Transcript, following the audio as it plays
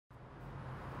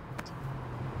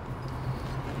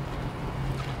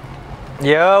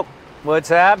Yo, what's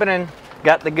happening?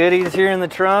 Got the goodies here in the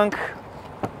trunk.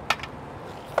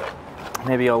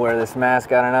 Maybe I'll wear this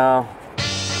mask, I don't know.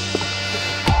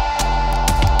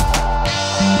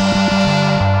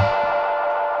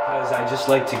 Because I just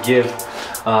like to give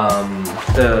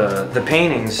the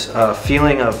paintings a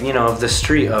feeling of, you know, of the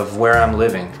street of where I'm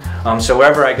living. So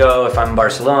wherever I go, if I'm in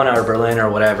Barcelona or Berlin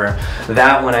or whatever,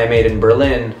 that one I made in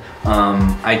Berlin,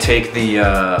 I take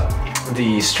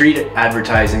the street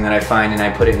advertising that I find and I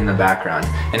put it in the background,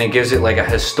 and it gives it like a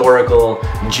historical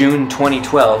June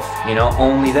 2012, you know,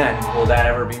 only then will that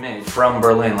ever be made from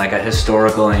Berlin, like a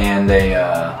historical and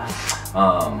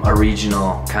a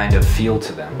regional kind of feel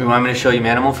to them. You want me to show you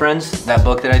Manimal Friends, that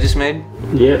book that I just made?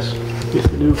 Yes, yes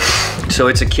I do. So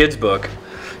it's a kid's book,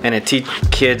 and it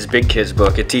big kids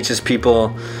book. It teaches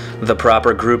people the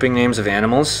proper grouping names of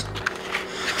animals.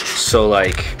 So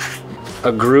like,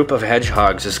 a group of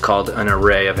hedgehogs is called an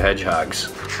array of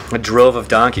hedgehogs. A drove of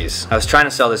donkeys. I was trying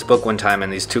to sell this book one time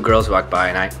and these two girls walked by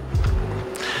and it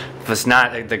was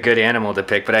not the good animal to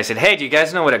pick, but I said, hey, do you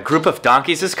guys know what a group of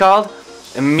donkeys is called?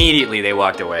 Immediately they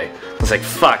walked away. I was like,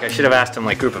 fuck, I should have asked them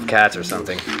like group of cats or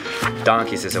something.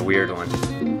 Donkeys is a weird one.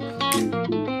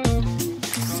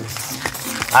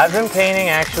 I've been painting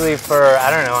actually for, I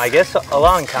don't know, I guess a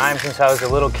long time, since I was a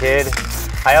little kid.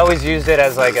 I always used it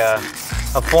as like a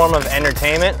form of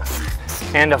entertainment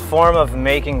and a form of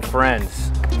making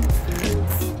friends.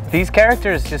 These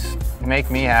characters just make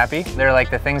me happy. They're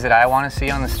like the things that I want to see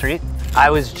on the street. I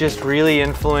was just really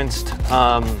influenced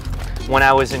when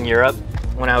I was in Europe,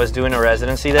 when I was doing a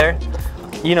residency there.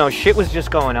 You know, shit was just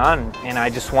going on and I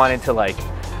just wanted to like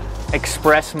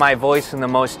express my voice in the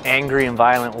most angry and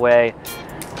violent way.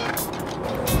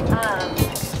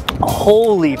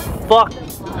 Holy fuck,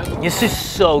 this is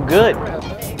so good.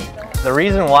 The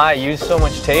reason why I use so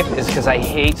much tape is because I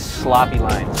hate sloppy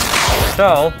lines.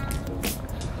 So,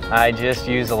 I just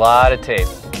use a lot of tape.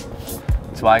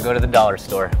 That's why I go to the dollar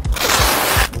store.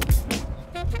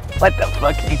 What the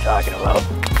fuck are you talking about?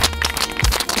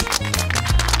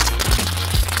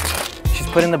 She's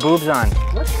putting the boobs on.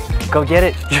 What? Go get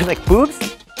it. You're like, boobs?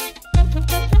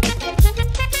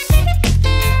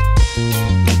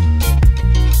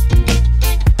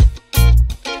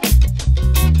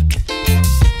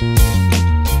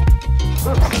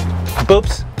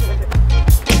 Oops.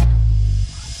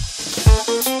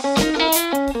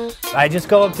 I just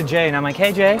go up to Jay and I'm like,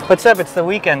 hey Jay, what's up? It's the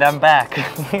weekend, I'm back.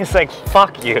 He's like,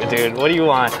 fuck you, dude. What do you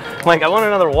want? I'm like, I want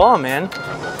another wall, man.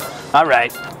 All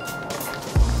right.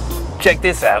 Check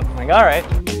this out. I'm like, all right.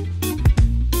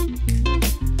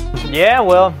 Yeah,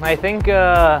 well, I think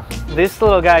this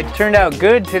little guy turned out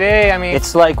good today. I mean,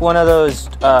 it's like one of those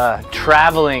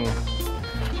traveling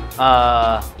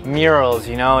murals,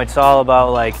 you know? It's all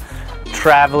about like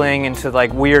traveling into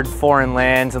like weird foreign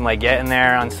lands and like getting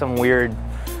there on some weird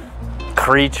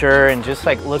creature and just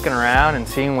like looking around and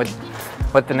seeing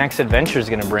what the next adventure is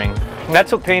gonna bring. And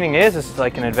that's what painting is. It's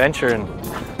like an adventure, and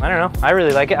I don't know, I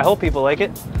really like it. I hope people like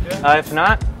it. If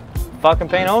not, fucking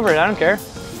paint over it, I don't care.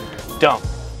 Don't.